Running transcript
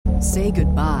Say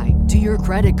goodbye to your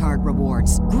credit card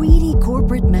rewards. Greedy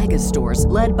corporate mega stores,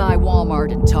 led by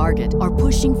Walmart and Target, are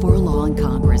pushing for a law in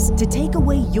Congress to take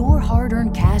away your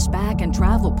hard-earned cash back and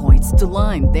travel points to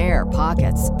line their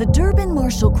pockets. The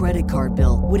Durbin-Marshall credit card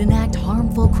bill would enact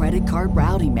harmful credit card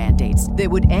routing mandates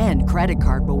that would end credit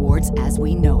card rewards as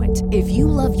we know it. If you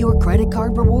love your credit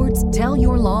card rewards, tell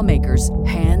your lawmakers,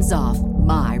 hands off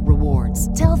my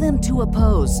rewards. Tell them to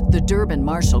oppose the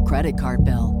Durbin-Marshall credit card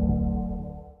bill.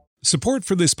 Support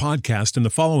for this podcast and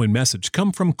the following message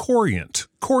come from Corient.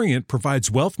 Corient provides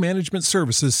wealth management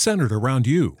services centered around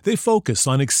you. They focus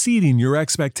on exceeding your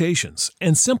expectations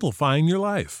and simplifying your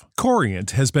life.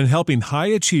 Corient has been helping high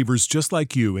achievers just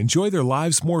like you enjoy their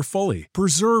lives more fully,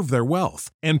 preserve their wealth,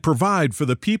 and provide for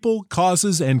the people,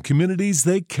 causes, and communities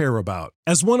they care about.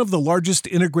 As one of the largest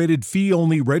integrated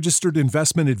fee-only registered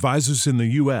investment advisors in the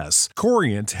U.S.,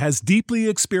 Corient has deeply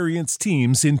experienced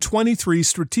teams in 23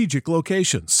 strategic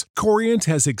locations. Corient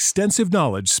has extensive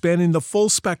knowledge spanning the full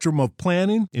spectrum of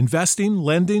planning, investing,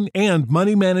 lending, and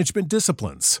money management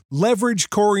disciplines. Leverage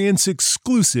Corient's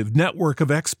exclusive network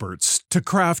of experts to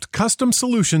craft custom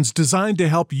solutions designed to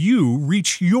help you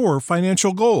reach your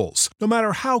financial goals, no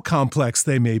matter how complex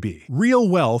they may be. Real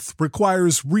wealth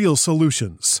requires real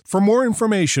solutions. For more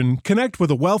information, connect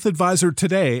with a wealth advisor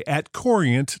today at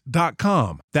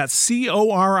Corient.com. That's Corient.com.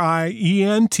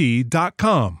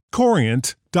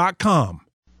 Corient.com.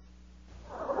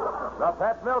 The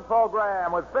Pet Milk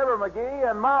Program with Fibber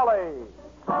McGee and Molly.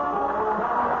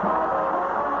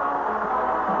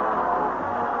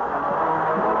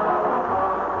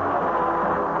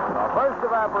 The first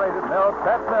evaporated milk,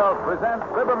 Pet Milk, presents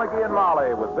Fibber McGee and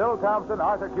Molly with Bill Thompson,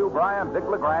 Arthur Q. Bryan, Dick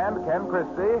LeGrand, Ken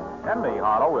Christie, and me,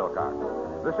 Harlow Wilcox.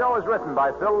 The show is written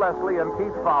by Phil Leslie and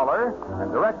Keith Fowler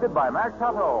and directed by Max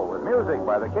Hutto with music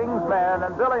by the King's Men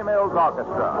and Billy Mills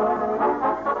Orchestra.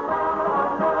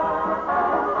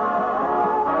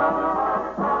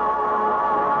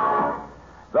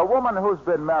 The woman who's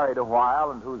been married a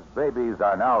while and whose babies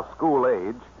are now school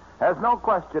age has no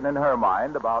question in her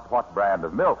mind about what brand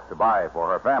of milk to buy for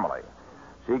her family.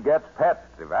 She gets Pet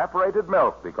evaporated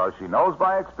milk because she knows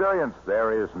by experience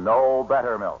there is no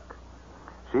better milk.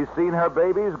 She's seen her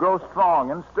babies grow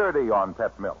strong and sturdy on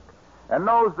Pet milk and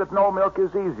knows that no milk is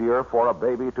easier for a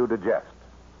baby to digest.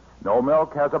 No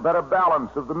milk has a better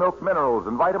balance of the milk minerals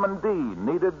and vitamin D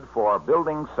needed for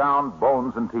building sound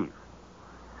bones and teeth.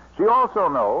 She also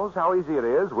knows how easy it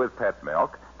is with Pet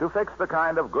milk to fix the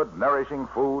kind of good, nourishing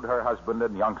food her husband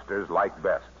and youngsters like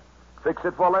best. Fix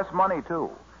it for less money, too,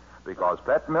 because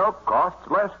Pet milk costs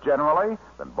less generally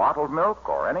than bottled milk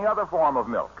or any other form of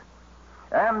milk.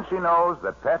 And she knows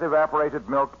that Pet evaporated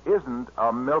milk isn't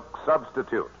a milk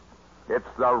substitute. It's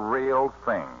the real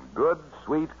thing. Good,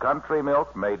 sweet country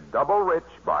milk made double rich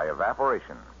by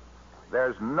evaporation.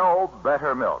 There's no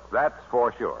better milk, that's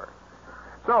for sure.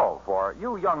 So, for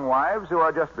you young wives who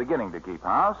are just beginning to keep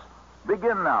house,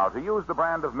 begin now to use the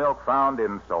brand of milk found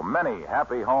in so many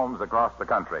happy homes across the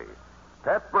country.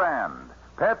 Pet brand,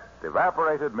 Pet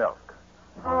evaporated milk.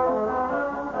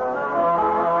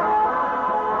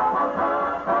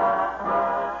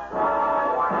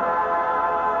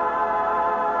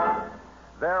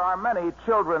 There are many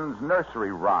children's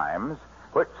nursery rhymes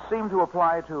which seem to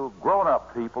apply to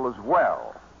grown-up people as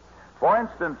well. For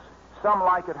instance, some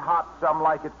like it hot, some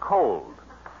like it cold,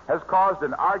 has caused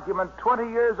an argument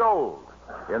 20 years old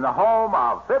in the home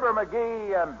of Fibber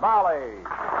McGee and Molly.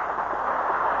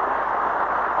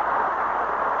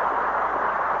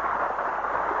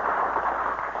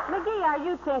 McGee, are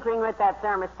you tinkering with that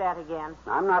thermostat again?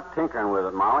 I'm not tinkering with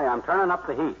it, Molly. I'm turning up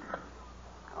the heat.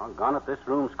 Doggone it, this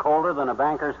room's colder than a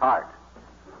banker's heart.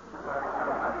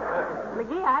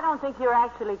 McGee, I don't think you're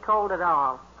actually cold at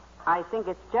all. I think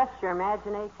it's just your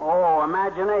imagination. Oh,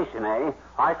 imagination, eh?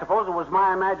 I suppose it was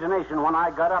my imagination when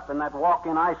I got up in that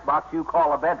walk-in icebox you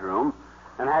call a bedroom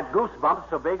and had goosebumps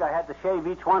so big I had to shave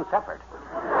each one separate.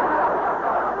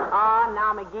 Oh,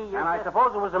 now, McGee, And I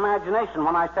suppose it was imagination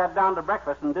when I sat down to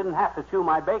breakfast and didn't have to chew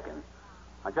my bacon.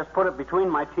 I just put it between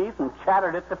my teeth and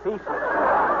chattered it to pieces.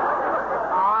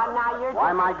 Oh, now you're...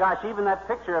 Why, my gosh, even that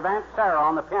picture of Aunt Sarah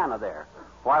on the piano there.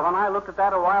 Why, when I looked at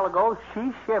that a while ago,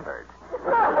 she shivered.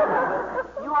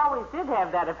 You always did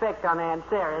have that effect on Aunt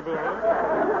Sarah, dearie.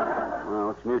 Well,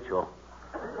 it's mutual.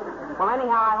 Well,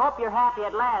 anyhow, I hope you're happy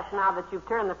at last now that you've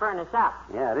turned the furnace up.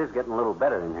 Yeah, it is getting a little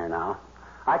better in here now.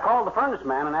 I called the furnace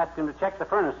man and asked him to check the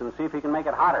furnace and see if he can make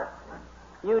it hotter.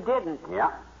 You didn't?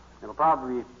 Yeah. It'll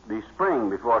probably be spring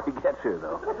before he gets here,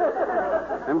 though.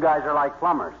 Them guys are like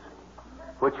plumbers.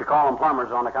 Which you call them plumbers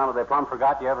on account of they plumb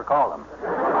forgot you ever called them.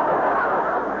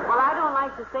 Well, I don't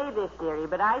like to say this, dearie,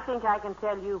 but I think I can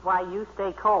tell you why you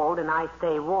stay cold and I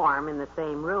stay warm in the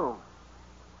same room.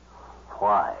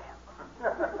 Why?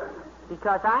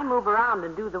 Because I move around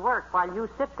and do the work while you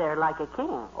sit there like a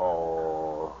king.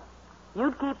 Oh.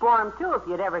 You'd keep warm, too, if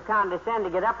you'd ever condescend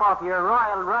to get up off your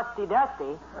royal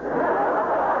rusty-dusty.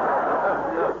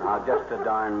 Now, just a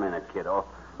darn minute, kiddo.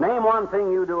 Name one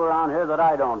thing you do around here that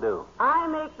I don't do. I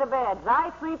make the beds.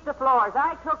 I sweep the floors.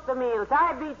 I cook the meals.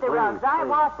 I beat the rugs. I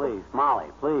wash the... Please, Molly,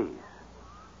 please.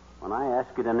 When I ask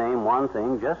you to name one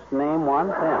thing, just name one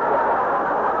thing.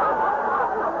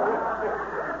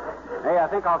 Hey, I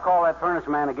think I'll call that furnace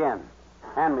man again.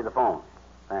 Hand me the phone.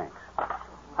 Thanks.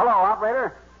 Hello,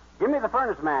 operator. Give me the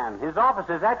furnace man. His office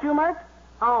is that you, Mert?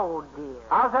 Oh, dear.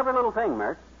 How's every little thing,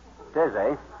 Mert? Tis,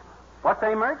 eh? What's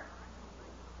say, Mert?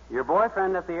 Your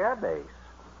boyfriend at the air base.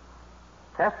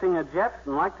 Testing a jet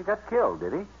and like to get killed,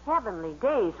 did he? Heavenly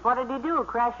days. What did he do?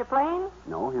 Crash a plane?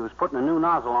 No, he was putting a new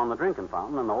nozzle on the drinking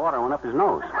fountain and the water went up his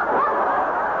nose.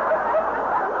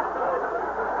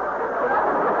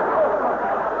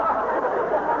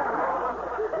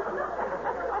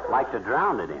 Like to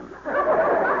drowned him.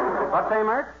 What say,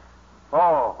 Mert?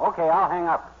 Oh, okay, I'll hang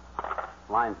up.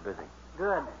 Line's busy.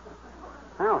 Good.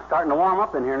 Well, starting to warm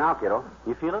up in here now, kiddo.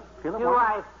 You feel it? Feel it? Do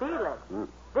I feel it?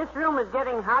 This room is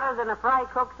getting hotter than a fry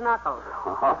cook's knuckles.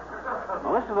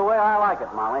 Well, this is the way I like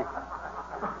it, Molly.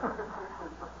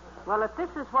 Well, if this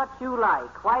is what you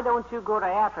like, why don't you go to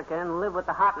Africa and live with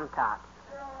the Hottentots?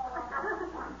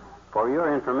 For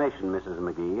your information, Mrs.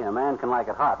 McGee, a man can like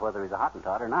it hot whether he's a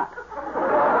Hottentot or not.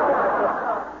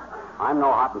 I'm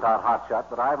no Hottentot hotshot,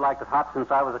 but I've liked it hot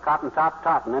since I was a cotton top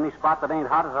tot, and any spot that ain't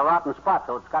hot is a rotten spot,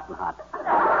 so it's gotten hot.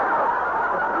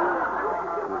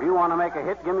 If you want to make a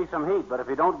hit, give me some heat, but if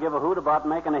you don't give a hoot about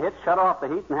making a hit, shut off the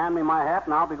heat and hand me my hat,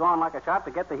 and I'll be going like a shot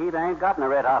to get the heat I ain't got in a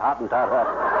red-hot Hottentot hut.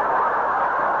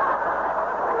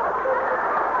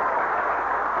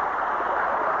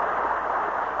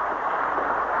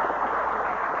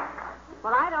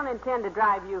 Well, I don't intend to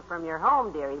drive you from your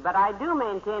home, dearie, but I do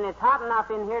maintain it's hot enough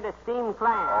in here to steam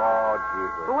clams. Oh,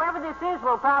 Jesus. Whoever this is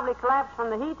will probably collapse from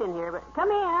the heat in here, but come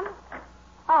in.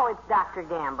 Oh, it's Dr.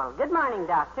 Gamble. Good morning,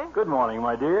 Doctor. Good morning,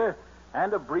 my dear.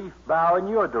 And a brief bow in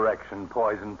your direction,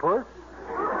 Poison Puss.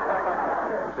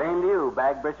 Same to you,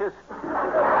 bag britches.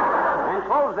 And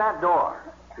close that door.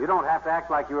 You don't have to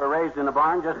act like you were raised in a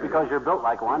barn just because you're built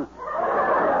like one.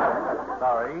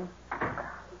 Sorry.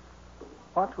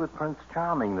 What's with Prince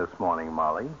Charming this morning,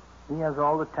 Molly? He has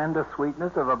all the tender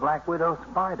sweetness of a black widow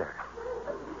spider.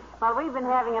 Well, we've been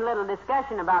having a little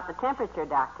discussion about the temperature,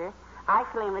 Doctor. I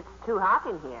claim it's too hot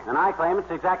in here. And I claim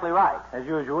it's exactly right. As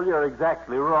usual, you're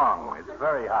exactly wrong. It's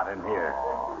very hot in here.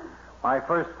 My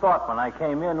first thought when I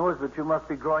came in was that you must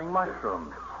be growing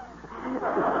mushrooms. There,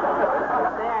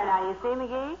 now, you see,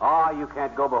 McGee? Oh, you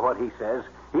can't go by what he says.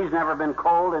 He's never been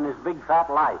cold in his big fat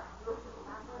life.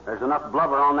 There's enough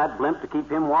blubber on that blimp to keep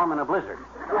him warm in a blizzard.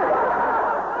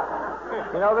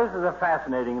 You know, this is a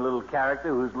fascinating little character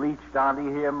who's leeched onto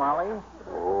you here, Molly.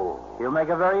 Oh. He'll make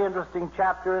a very interesting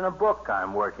chapter in a book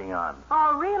I'm working on.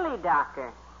 Oh, really,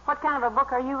 Doctor? What kind of a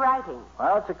book are you writing?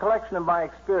 Well, it's a collection of my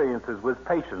experiences with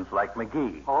patients like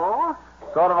McGee. Oh?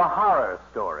 Sort of a horror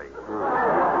story.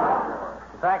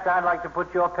 In fact, I'd like to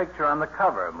put your picture on the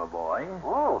cover, my boy.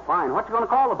 Oh, fine. What you going to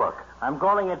call the book? I'm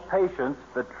calling it Patients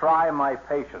That Try My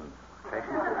Patience.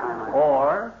 Patience That Try My Patience.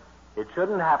 Or, It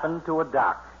Shouldn't Happen to a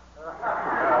Doc.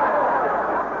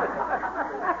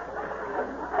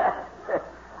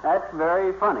 That's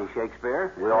very funny,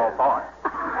 Shakespeare. We all thought.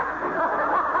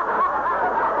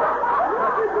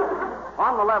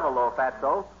 On the level, though,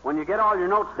 Fatso, when you get all your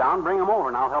notes down, bring them over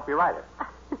and I'll help you write it.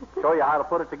 Show you how to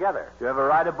put it together. You ever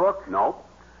write a book? Nope.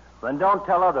 Then don't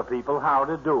tell other people how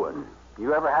to do it.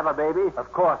 You ever have a baby?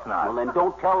 Of course not. Well, then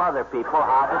don't tell other people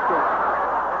how to do it.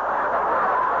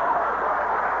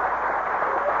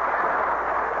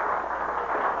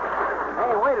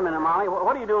 Hey, wait a minute, Molly.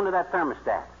 What are you doing to that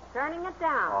thermostat? Turning it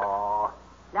down. Oh.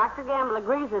 Dr. Gamble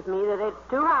agrees with me that it's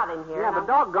too hot in here. Yeah, but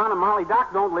doggone it, Molly,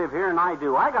 Doc don't live here and I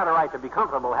do. I got a right to be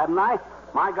comfortable, haven't I?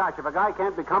 My gosh, if a guy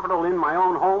can't be comfortable in my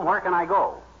own home, where can I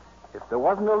go? If there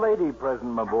wasn't a lady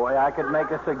present, my boy, I could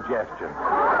make a suggestion.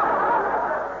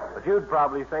 But you'd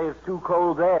probably say it's too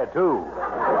cold there, too.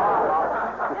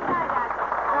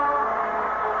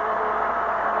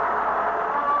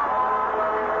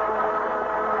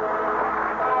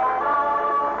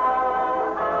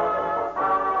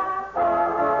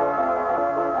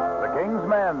 The King's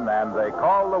Men, and they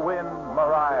call the wind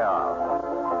Mariah.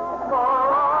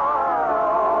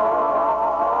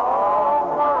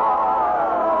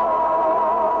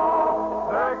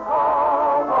 They call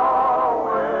the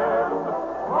wind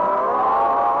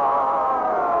Mariah.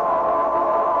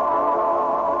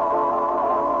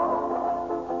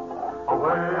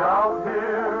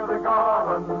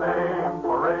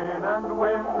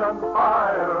 and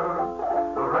fire.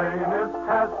 The rain is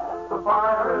test, the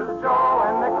fire is Joe,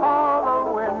 and they call the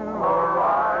wind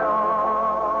Mariah.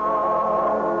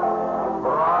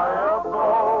 Mariah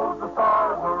blows the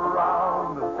stars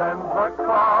around and sends the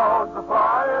clouds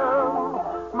a-flying.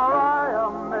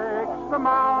 Mariah makes the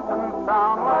mountains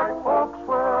sound like folks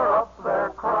were up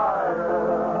there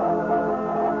crying.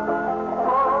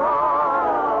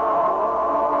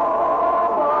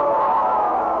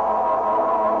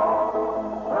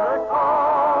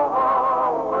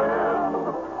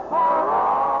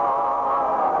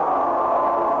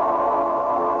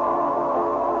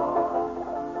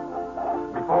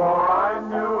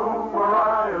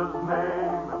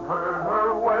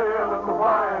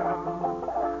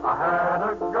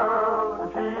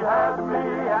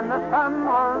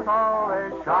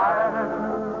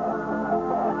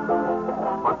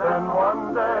 But then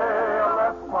one day I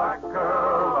left my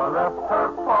girl, I left her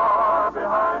far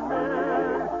behind me,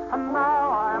 and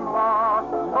now I'm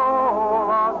lost, so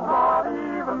lost, not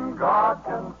even God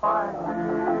can find me.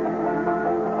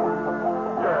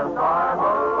 Yes, I'm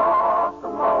a lost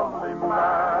and lonely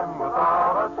man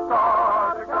without a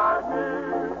star to guide me.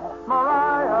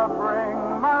 Mariah, bring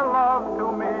my love to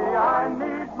me, I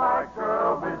need my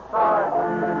girl beside me.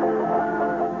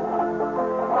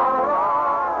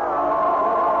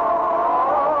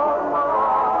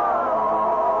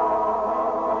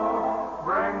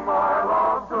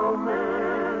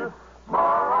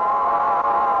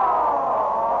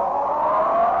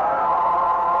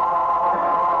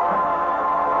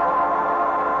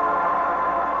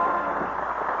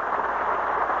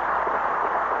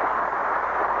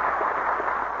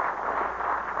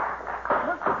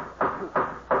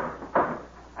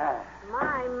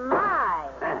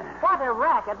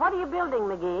 What are you building,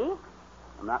 McGee?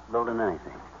 I'm not building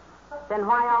anything. Then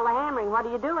why all the hammering? What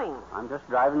are you doing? I'm just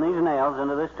driving these nails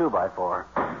into this 2x4.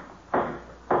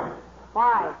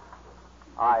 Why?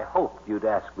 I hoped you'd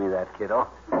ask me that, kiddo.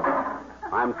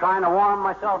 I'm trying to warm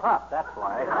myself up, that's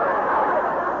why.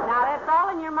 Now, that's all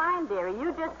in your mind, dearie.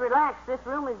 You just relax. This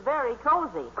room is very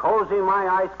cozy. Cozy my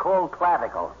ice-cold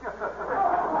clavicle.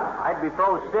 I'd be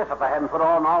froze stiff if I hadn't put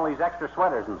on all these extra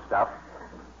sweaters and stuff.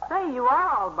 Say, you are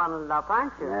all bundled up,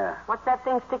 aren't you? Yeah. What's that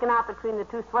thing sticking out between the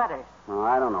two sweaters? Oh,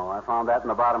 I don't know. I found that in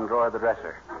the bottom drawer of the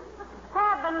dresser.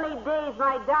 Heavenly days,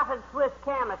 my dotted Swiss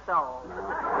camisole.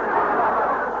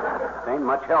 It ain't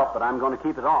much help, but I'm going to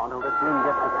keep it on until this room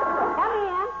gets... Come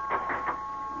in.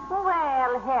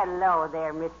 Well, hello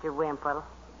there, Mr. Wimple.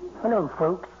 Hello,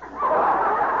 folks.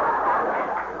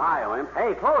 Hi, Wimp.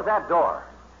 Hey, close that door.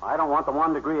 I don't want the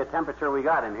 1 degree of temperature we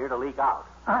got in here to leak out.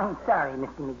 I'm sorry,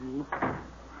 Mr. McGee.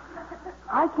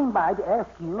 I came by to ask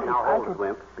you if Now, I hold could... it,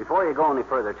 Wimp. Before you go any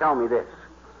further, tell me this.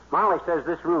 Molly says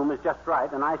this room is just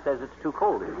right, and I says it's too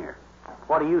cold in here.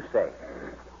 What do you say?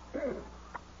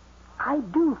 I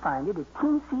do find it a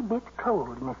teensy bit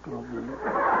cold, Mr. McGee.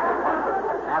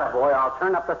 Attaboy, I'll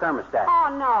turn up the thermostat. Oh,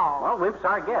 no. Well, Wimp's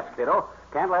our guest, kiddo.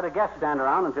 Can't let a guest stand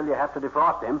around until you have to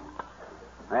defrost him.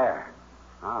 There.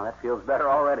 Oh, that feels better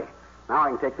already. Now I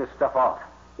can take this stuff off.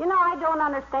 You know, I don't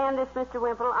understand this, Mr.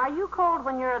 Wimple. Are you cold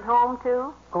when you're at home,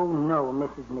 too? Oh, no,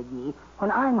 Mrs. McGee. When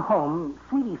I'm home,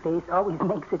 Sweetie Face always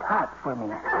makes it hot for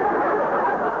me.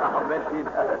 I'll bet she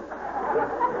does.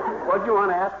 What'd you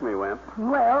want to ask me, Wimp?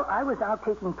 Well, I was out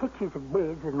taking pictures of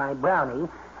birds with my brownie,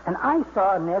 and I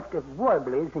saw a nest of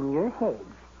warblers in your hedge.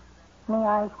 May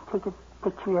I take a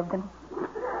picture of them?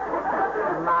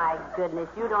 My goodness,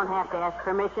 you don't have to ask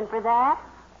permission for that.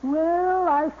 Well,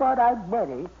 I thought I'd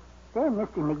better. They're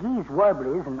Mr. McGee's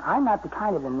warblers, and I'm not the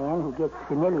kind of a man who gets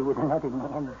familiar with another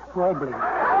man's warblers.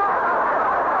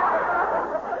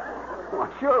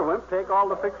 Well, sure, Wimp. Take all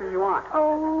the pictures you want.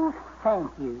 Oh, thank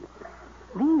you.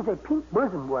 These are pink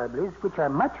bosom warblers, which are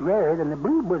much rarer than the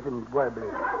blue bosom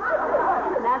warblers.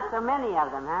 Not so many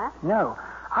of them, huh? No.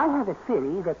 I have a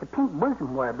theory that the pink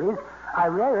bosom warblers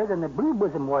are rarer than the blue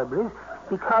bosom warblers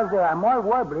because there are more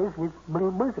warblers with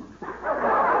blue bosoms.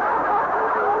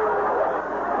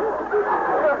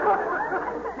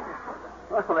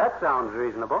 Well, that sounds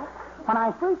reasonable. When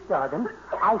I first saw them,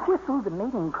 I whistled the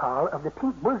mating call of the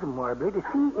pink bosom warbler to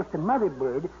see if the mother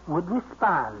bird would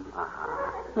respond.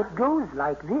 It goes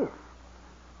like this.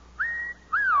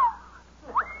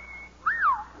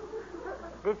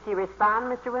 Did she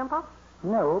respond, Mr. Wimple?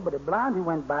 No, but a blonde who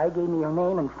went by gave me her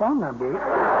name and phone number.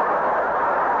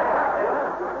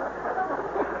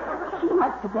 She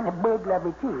must have been a bird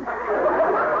lover, too.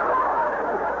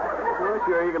 Well,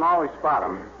 sure, you can always spot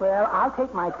them. Well, I'll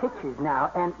take my pictures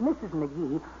now. And, Mrs.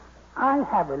 McGee, I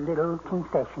have a little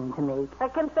confession to make. A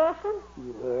confession?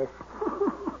 Yes.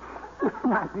 It's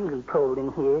not really cold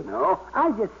in here. No?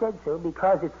 I just said so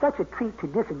because it's such a treat to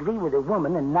disagree with a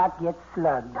woman and not get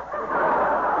slugged.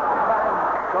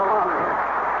 So long.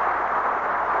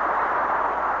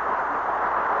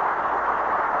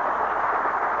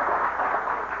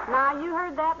 Now, you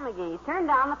heard that, McGee. Turn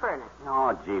down the furnace.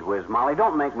 Oh, gee whiz, Molly,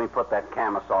 don't make me put that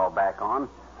camisole back on.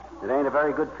 It ain't a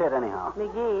very good fit anyhow.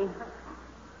 McGee,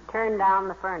 turn down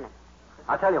the furnace.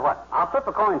 I'll tell you what, I'll flip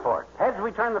a coin for it. Heads,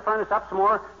 we turn the furnace up some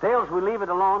more. Tails, we leave it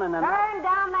alone, and then... Turn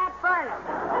down that furnace.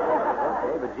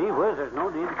 Okay, but gee whiz, there's no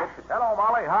need to fix it. Hello,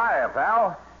 Molly. Hi,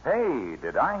 pal. Hey,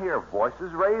 did I hear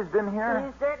voices raised in here?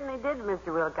 You certainly did,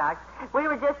 Mr. Wilcox. We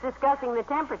were just discussing the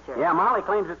temperature. Yeah, Molly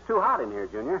claims it's too hot in here,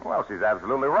 Junior. Well, she's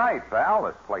absolutely right, pal.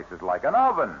 This place is like an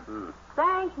oven.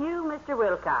 Thank you, Mr.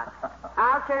 Wilcox.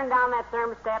 I'll turn down that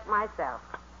thermostat myself.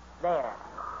 There.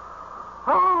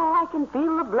 Oh, I can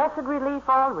feel the blessed relief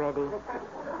already.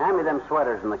 Hand me them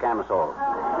sweaters and the camisole.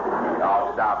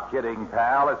 Oh, stop kidding,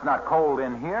 pal. It's not cold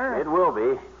in here. It will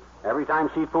be. Every time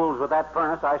she fools with that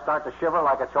furnace, I start to shiver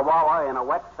like a chihuahua in a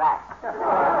wet sack.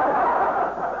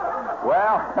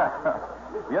 Well,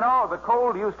 you know, the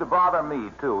cold used to bother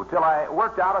me, too, till I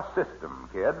worked out a system,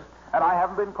 kids, and I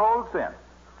haven't been cold since.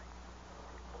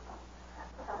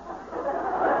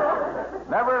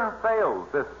 Never fails,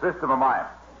 this system of mine.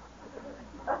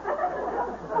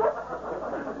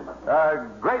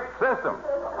 Great system.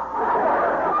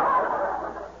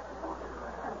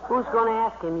 Who's going to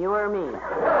ask him, you or me?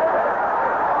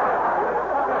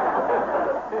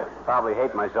 Probably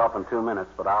hate myself in 2 minutes,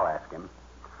 but I'll ask him.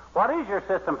 What is your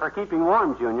system for keeping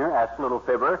warm, Junior? Asked little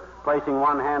Fibber, placing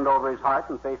one hand over his heart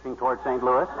and facing toward St.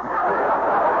 Louis.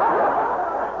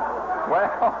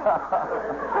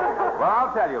 Well,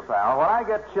 I'll tell you, pal. When I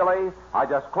get chilly, I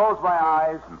just close my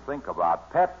eyes and think about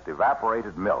Pet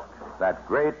Evaporated Milk, that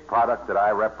great product that I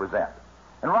represent.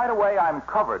 And right away, I'm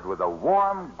covered with a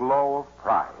warm glow of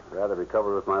pride. Rather be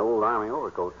covered with my old army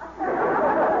overcoat.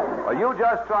 Well, you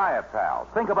just try it, pal.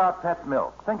 Think about Pet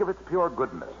milk. Think of its pure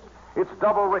goodness, its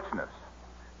double richness.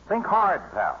 Think hard,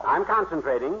 pal. I'm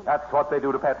concentrating. That's what they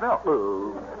do to Pet milk.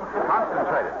 Ooh.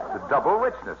 Concentrated. The double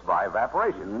richness by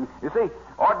evaporation. You see,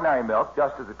 ordinary milk,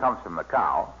 just as it comes from the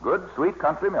cow, good, sweet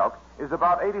country milk, is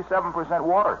about 87%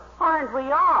 water. Aren't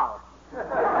we all?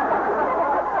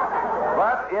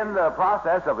 But in the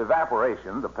process of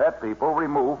evaporation, the Pet people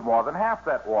remove more than half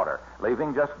that water,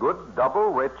 leaving just good,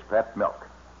 double-rich Pet milk.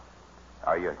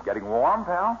 Are you getting warm,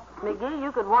 pal? McGee,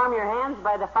 you could warm your hands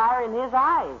by the fire in his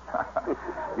eyes.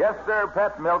 Yes, sir.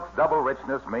 Pet milk's double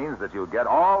richness means that you get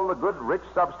all the good, rich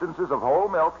substances of whole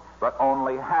milk, but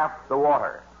only half the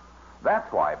water.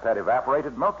 That's why Pet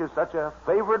evaporated milk is such a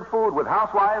favored food with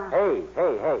housewives.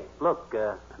 Hey. Look,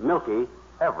 Milky.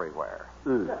 Everywhere.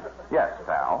 Yes,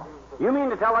 pal. You mean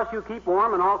to tell us you keep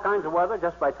warm in all kinds of weather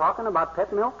just by talking about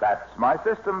Pet milk? That's my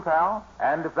system, pal.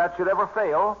 And if that should ever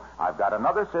fail, I've got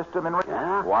another system in...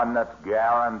 Yeah? One that's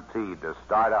guaranteed to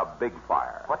start a big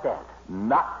fire. What that?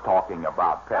 Not talking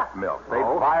about Pet milk. They'd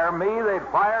fire me, they'd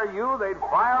fire you, they'd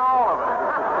fire all of us.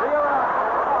 See you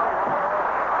around.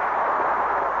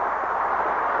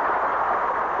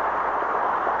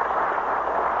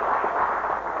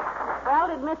 Well,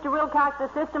 did Mr. Wilcox, the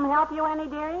system help you any,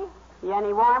 dearie? You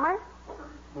any warmer?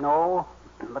 No,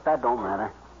 but that don't matter.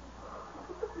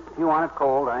 If you want it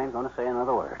cold, I ain't going to say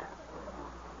another word.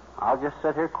 I'll just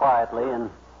sit here quietly and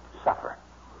suffer.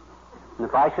 And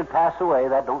if I should pass away,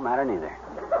 that don't matter neither.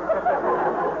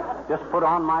 Just put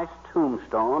on my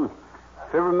tombstone,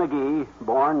 Fibber McGee,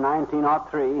 born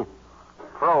 1903,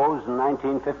 froze in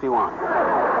 1951.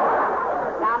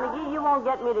 Now, McGee, you won't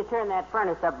get me to turn that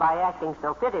furnace up by acting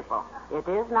so pitiful. It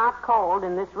is not cold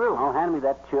in this room. Oh, hand me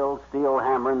that chilled steel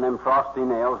hammer and them frosty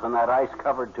nails and that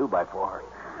ice-covered 2x4.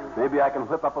 Maybe I can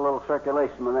whip up a little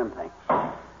circulation with them things.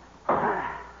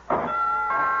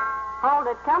 Hold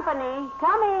it, company.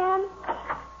 Come in.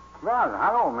 Well,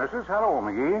 hello, missus. Hello,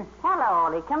 McGee. Hello,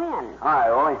 Ollie. Come in. Hi,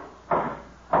 Ollie.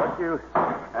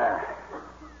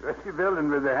 What you building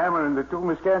with the hammer and the two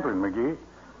Miss Cantling, McGee?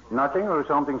 Nothing or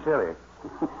something silly?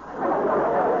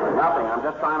 Nothing. I'm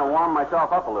just trying to warm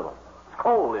myself up a little. It's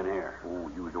cold in here. Oh,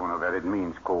 you don't know that it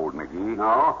means cold, McGee.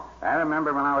 No? I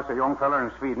remember when I was a young fella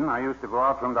in Sweden, I used to go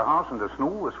out from the house and the snow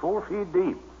was 4 feet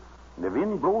deep. The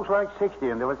wind blows like 60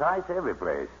 and there was ice every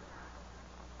place.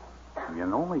 You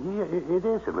know, McGee, it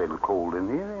is a little cold in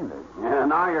here, ain't it? Yeah,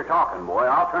 now you're talking, boy.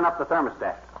 I'll turn up the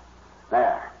thermostat.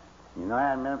 There. You know,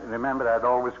 I remember I'd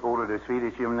always go to the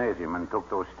Swedish gymnasium and took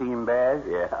those steam baths.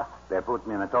 Yeah. They put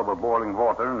me in a tub of boiling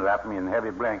water and wrapped me in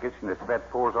heavy blankets, and the sweat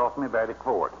pours off me by the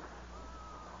quart.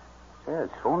 Yeah,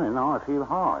 it's funny now. I feel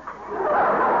hot.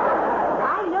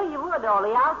 I knew you would, it,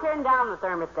 Ole. I'll turn down the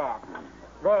thermostat.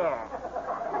 There.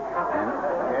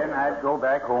 And then I'd go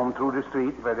back home through the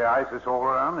street where the ice is all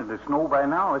around, and the snow by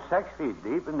now is 6 feet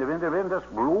deep, and the winter wind just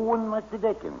blowing like the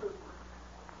dickens.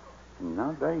 And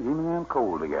now, by Jiminy, I'm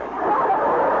cold again.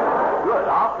 Good.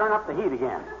 I'll turn up the heat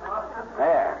again.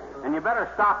 There. And you better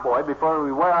stop, boy, before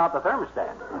we wear out the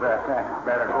thermostat.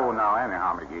 Better go now,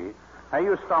 anyhow, McGee. Hey,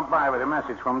 you stopped by with a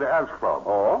message from the Elks Club.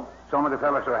 Oh? Some of the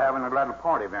fellas are having a little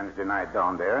party Wednesday night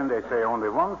down there, and they say only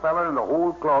one fella in the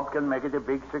whole club can make it a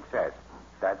big success.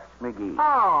 That's McGee.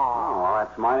 Oh. Oh,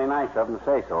 that's mighty nice of them to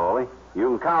say so, Ole. You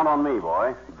can count on me,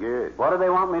 boy. Good. What do they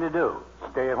want me to do?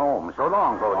 Stay home. So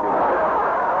long, both of you.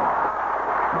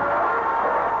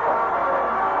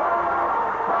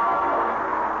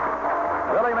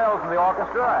 Billy Mills and the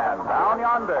orchestra and Down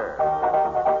Yonder.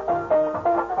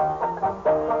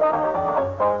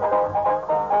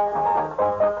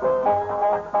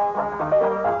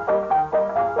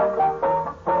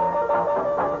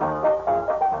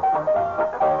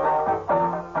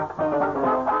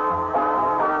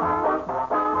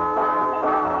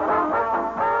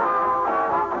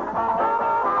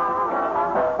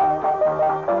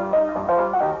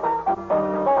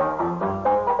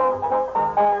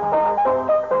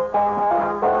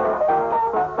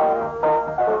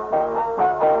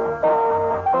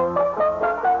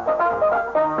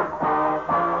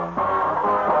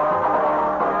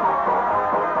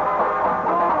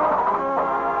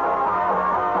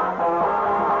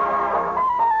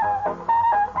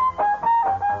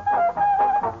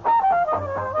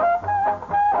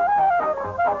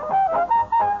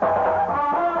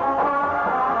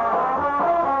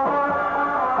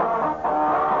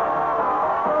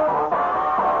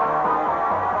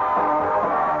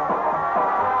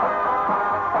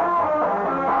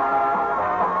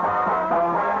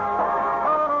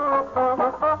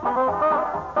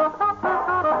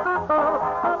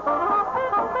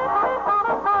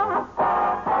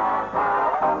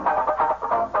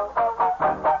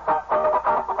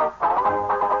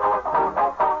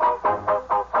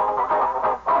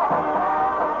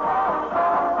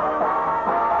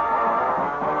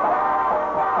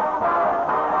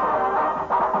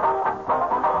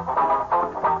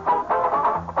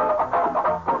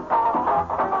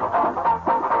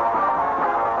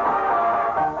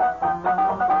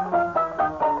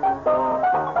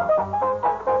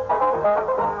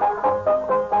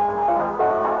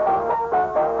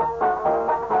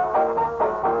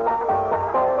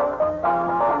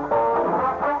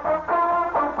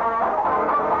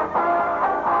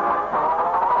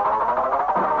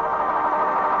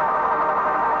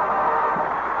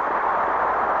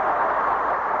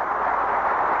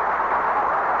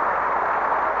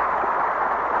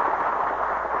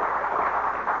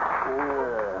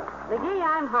 McGee,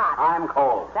 I'm hot. I'm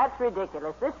cold. That's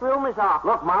ridiculous. This room is awful.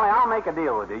 Look, Molly, I'll make a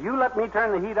deal with you. You let me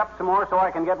turn the heat up some more so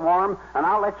I can get warm, and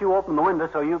I'll let you open the window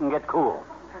so you can get cool.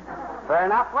 Fair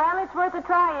enough? Well, it's worth a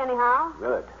try anyhow.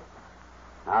 Good.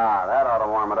 Ah, that ought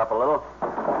to warm it up a little.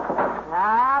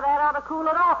 Ah, that ought to cool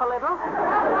it off a little.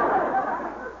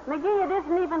 McGee, it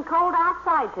isn't even cold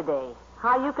outside today.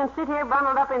 How you can sit here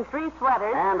bundled up in 3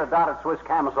 sweaters. And a dotted Swiss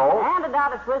camisole. And a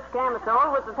dotted Swiss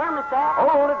camisole with the thermostat.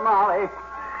 Hold it, Molly.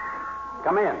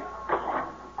 Come in.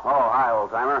 Oh, hi,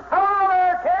 old-timer. Hello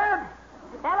there, kid.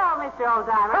 Hello, Mr.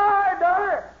 Oldtimer. Hi,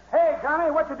 daughter. Hey,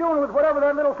 Johnny, what you doing with whatever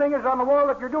that little thing is on the wall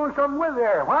that you're doing something with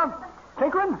there? What?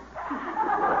 Tinkering?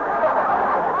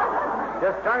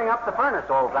 Just turning up the furnace,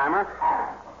 old-timer.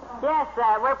 Yes,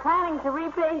 we're planning to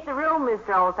repaint the room,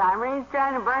 Mr. Oldtimer. He's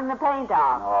trying to burn the paint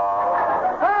off.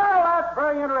 Oh. Well, that's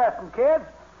very interesting, kids.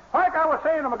 Like I was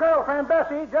saying to my girlfriend,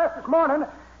 Bessie, just this morning,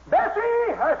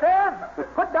 Bessie, I said,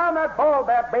 put down that ball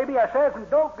bat, baby, I says, and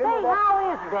don't give me Say, that... how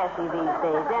is Bessie these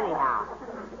days, anyhow?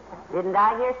 Didn't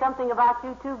I hear something about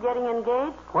you two getting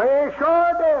engaged? We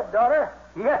sure did, daughter.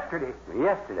 Yesterday.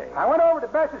 Yesterday. I went over to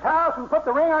Bessie's house and put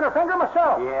the ring on her finger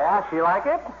myself. Yeah, she like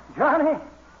it? Johnny,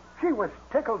 she was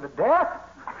tickled to death.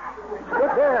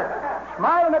 Stood there,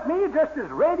 smiling at me just as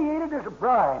radiated as a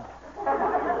bride.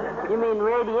 You mean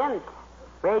radiant?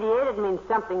 Radiated means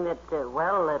something that,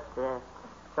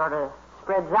 sort of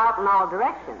spreads out in all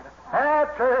directions.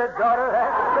 That's her, daughter.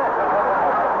 That's Bessie.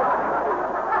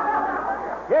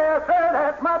 Yes, sir,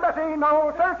 that's my Bessie.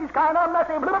 No, sir, she's kind of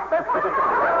messy.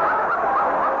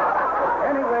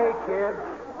 Anyway, kids,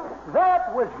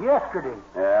 that was yesterday.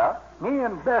 Yeah? Me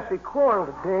and Bessie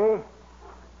quarreled today.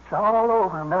 It's all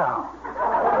over now.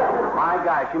 My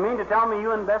gosh, you mean to tell me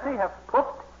you and Bessie have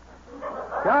pooped?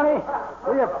 Johnny,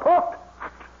 we have pooped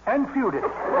and feuded.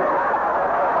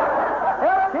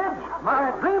 Well, kids,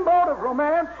 my dreamboat of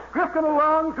romance, drifting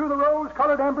along through the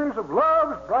rose-colored embers of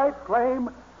love's bright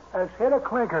flame, has hit a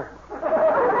clinker. Oh,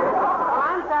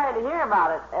 I'm sorry to hear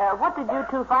about it. What did you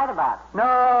two fight about? No,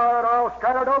 it all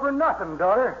started over nothing,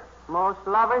 daughter. Most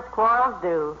lovers' quarrels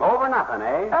do. Over nothing,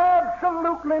 eh?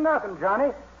 Absolutely nothing,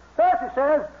 Johnny. Bessie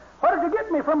says, what did you get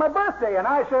me for my birthday? And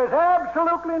I says,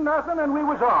 absolutely nothing, and we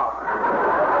was off.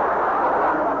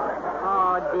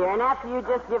 Oh, dear. And after you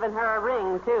just given her a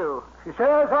ring, too. She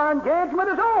says our engagement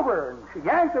is over, and she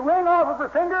yanked the ring off of her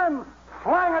finger and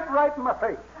flung it right in my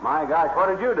face. My gosh, what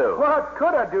did you do? What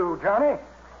could I do, Johnny?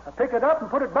 I picked it up and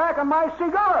put it back on my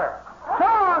cigar. So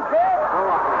long, kid. Go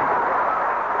on.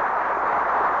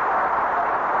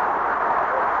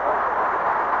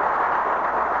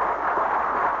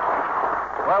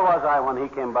 Where was I when he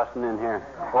came busting in here?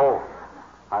 Oh,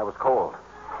 I was cold.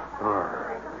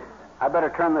 I better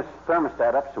turn this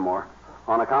thermostat up some more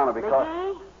on account of because...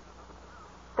 McGee,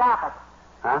 stop it.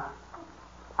 Huh?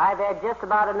 I've had just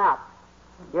about enough.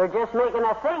 You're just making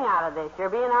a thing out of this. You're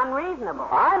being unreasonable.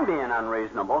 I'm being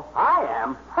unreasonable. I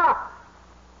am. Ha!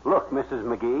 Look, Mrs.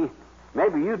 McGee,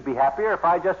 maybe you'd be happier if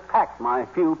I just packed my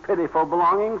few pitiful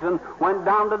belongings and went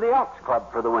down to the Elks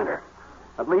Club for the winter.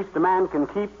 At least a man can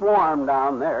keep warm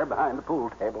down there behind the pool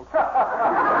table.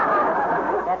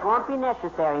 That won't be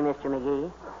necessary, Mr.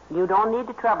 McGee. You don't need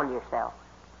to trouble yourself.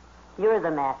 You're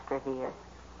the master here.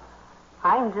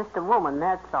 I'm just a woman,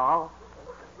 that's all.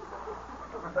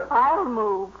 I'll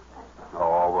move.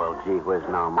 Oh, well, gee whiz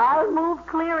now. I'll move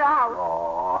clear out.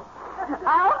 Oh.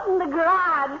 Out in the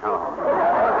garage. Oh.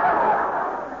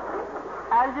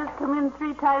 I'll just come in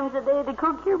 3 times a day to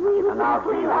cook your meals. And now,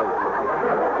 gee whiz.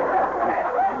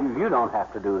 You don't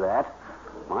have to do that.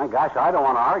 My gosh, I don't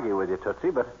want to argue with you,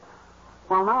 Tootsie, but...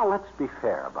 Well, now, let's be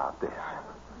fair about this.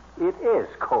 It is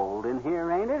cold in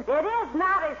here, ain't it? It is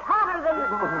not. It's hotter than...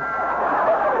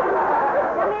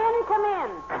 Come in.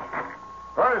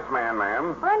 Furnace man,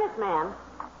 ma'am. Furnace man?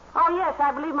 Oh, yes,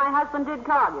 I believe my husband did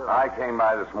call you. I came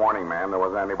by this morning, ma'am. There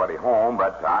wasn't anybody home,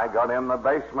 but I got in the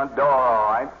basement door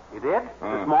all right. You did?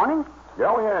 This morning?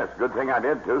 Oh, yes. Good thing I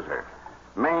did, too, sir.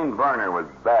 Main burner was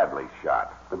badly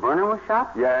shot. The burner was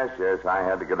shot? Yes. I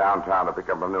had to go downtown to pick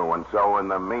up a new one. So, in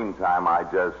the meantime, I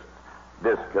just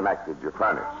disconnected your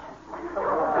furnace.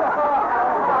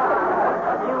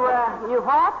 You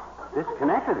what?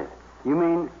 Disconnected it? You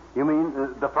mean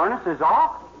the furnace is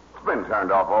off? It's been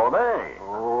turned off all day.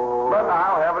 Oh. But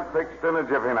I'll have it fixed in a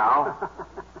jiffy now.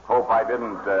 Hope I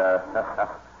didn't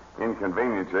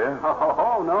inconvenience you.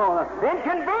 Oh, no.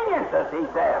 Inconveniences, he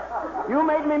says. You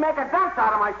made me make a dunce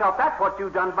out of myself. That's what you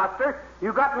done, Buster.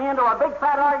 You got me into a big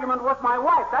fat argument with my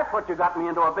wife. That's what you got me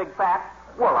into, a big fat.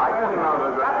 Well, I didn't know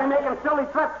that. Got me making silly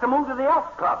threats to move to the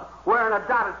Elks Club, wearing a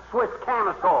dotted Swiss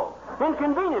camisole.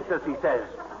 Inconveniences, he says.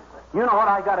 You know what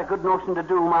I got a good notion to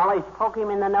do, Molly? Poke him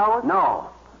in the nose? No.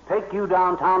 Take you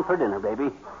downtown for dinner,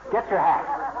 baby. Get your hat.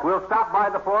 We'll stop by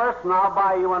the florist, and I'll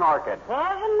buy you an orchid.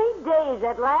 Heavenly days.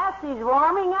 At last he's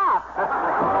warming up.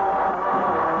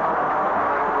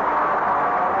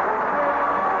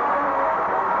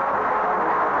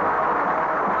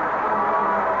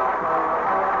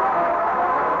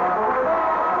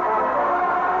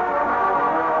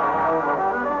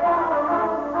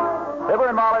 Fibber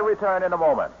and Molly return in a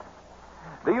moment.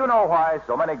 Do you know why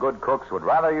so many good cooks would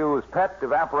rather use pet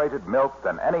evaporated milk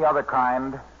than any other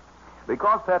kind?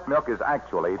 Because pet milk is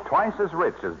actually twice as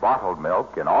rich as bottled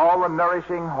milk in all the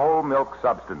nourishing whole milk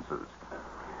substances.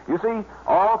 You see,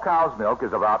 all cow's milk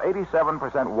is about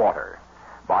 87% water.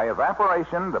 By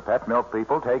evaporation, the pet milk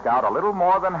people take out a little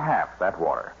more than half that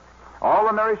water. All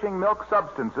the nourishing milk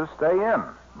substances stay in,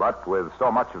 but with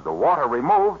so much of the water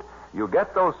removed, you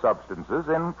get those substances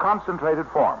in concentrated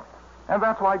form. And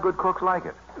that's why good cooks like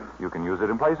it. You can use it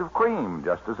in place of cream,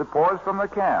 just as it pours from the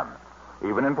can.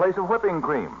 Even in place of whipping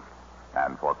cream.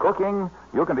 And for cooking,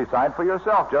 you can decide for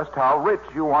yourself just how rich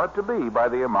you want it to be by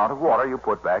the amount of water you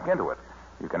put back into it.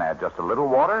 You can add just a little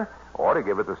water, or to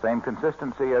give it the same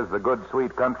consistency as the good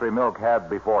sweet country milk had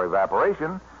before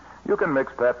evaporation, you can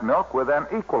mix pet milk with an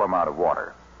equal amount of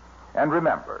water. And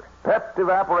remember, pet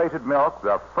evaporated milk,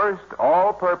 the first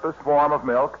all-purpose form of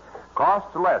milk,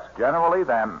 costs less generally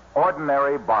than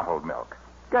ordinary bottled milk.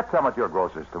 Get some at your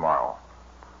grocer's tomorrow.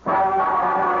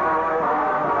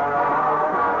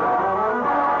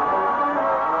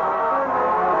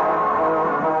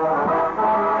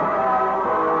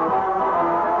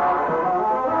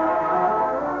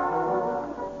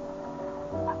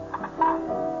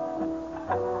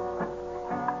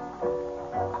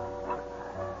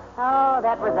 Oh,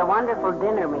 that was a wonderful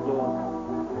dinner,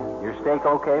 McGee. Your steak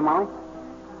okay, Molly?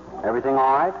 Everything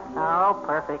all right? Oh,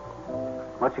 perfect.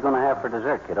 What you going to have for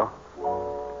dessert, kiddo?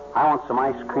 I want some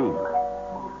ice cream.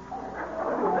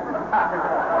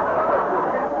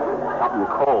 Something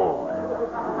cold.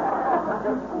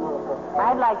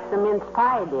 I'd like some mince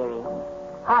pie, dearie.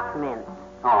 Hot mince.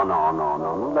 Oh,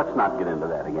 no. Let's not get into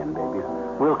that again, baby.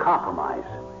 We'll compromise.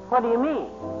 What do you mean?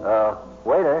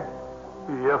 Waiter.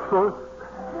 Yes, sir?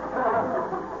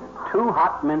 2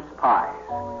 hot mince pies.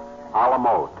 A la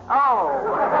mode. Oh.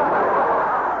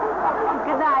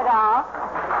 Good night, all.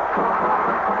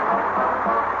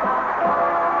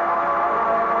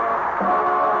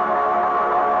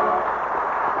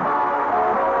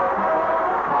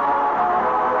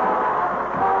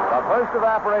 First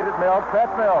evaporated milk,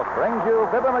 Pet Milk, brings you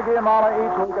Fibber McGee and Molly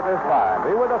each week at this time.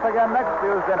 Be with us again next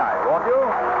Tuesday night, won't you?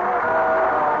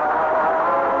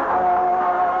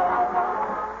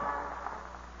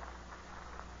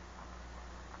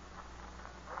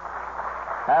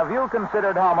 Have you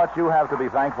considered how much you have to be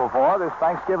thankful for this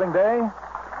Thanksgiving Day?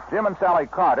 Jim and Sally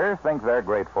Carter think they're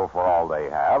grateful for all they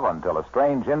have until a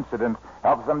strange incident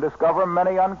helps them discover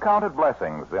many uncounted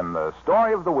blessings in the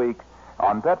Story of the Week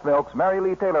on Pet Milk's Mary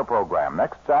Lee Taylor program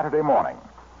next Saturday morning.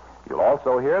 You'll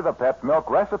also hear the Pet Milk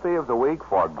recipe of the week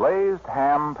for glazed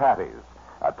ham patties,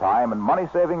 a time and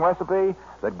money-saving recipe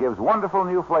that gives wonderful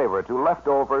new flavor to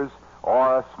leftovers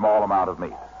or a small amount of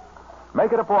meat.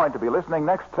 Make it a point to be listening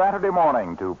next Saturday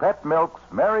morning to Pet Milk's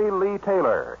Mary Lee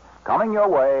Taylor, coming your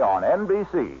way on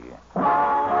NBC.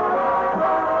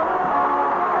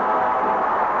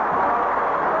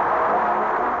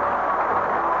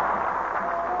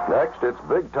 Next, it's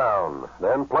Big Town,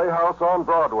 then Playhouse on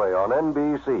Broadway on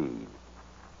NBC.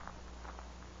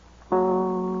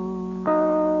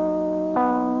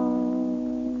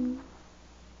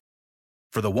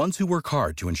 For the ones who work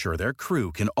hard to ensure their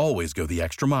crew can always go the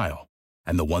extra mile,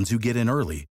 and the ones who get in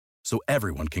early so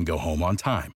everyone can go home on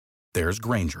time, there's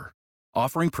Grainger,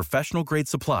 offering professional-grade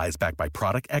supplies backed by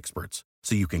product experts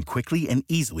so you can quickly and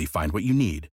easily find what you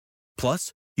need.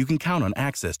 Plus, you can count on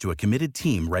access to a committed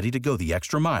team ready to go the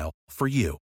extra mile for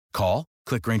you. Call,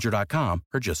 click Grainger.com,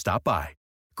 or just stop by.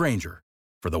 Grainger,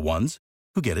 for the ones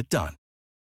who get it done.